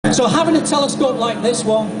So having a telescope like this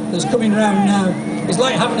one that's coming round now is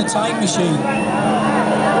like having a time machine.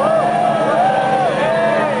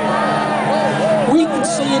 We can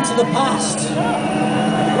see into the past,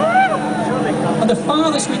 and the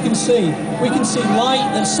farthest we can see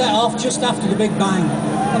light that's set off just after the Big Bang,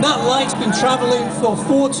 and that light's been travelling for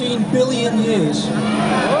 14 billion years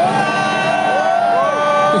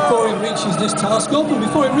before it reaches this telescope, and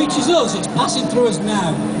before it reaches us, it's passing through us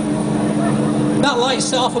now. That light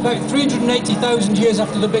set off about 380,000 years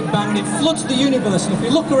after the Big Bang, and it floods the universe, and if we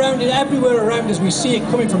look around it, everywhere around us, we see it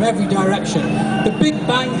coming from every direction. The Big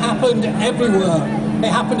Bang happened everywhere. It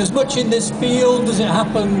happened as much in this field as it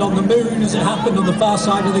happened on the moon, as it happened on the far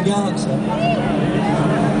side of the galaxy.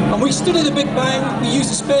 And we study the Big Bang, we use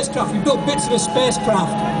a spacecraft, we built bits of a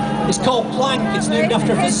spacecraft. It's called Planck, it's named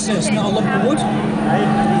after a physicist, not a lump of wood.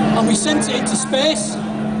 And we sent it into space,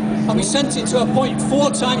 and we sent it to a point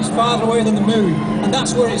 4 times farther away than the moon, and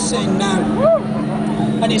that's where it's sitting now.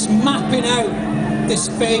 And it's mapping out this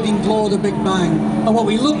fading glow of the Big Bang. And what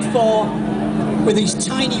we look for were these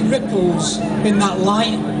tiny ripples in that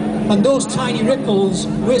light, and those tiny ripples,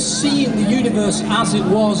 we're seeing the universe as it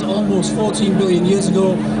was almost 14 billion years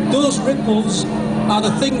ago. Those ripples are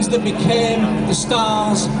the things that became the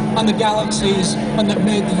stars and the galaxies and that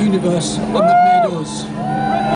made the universe and that made us.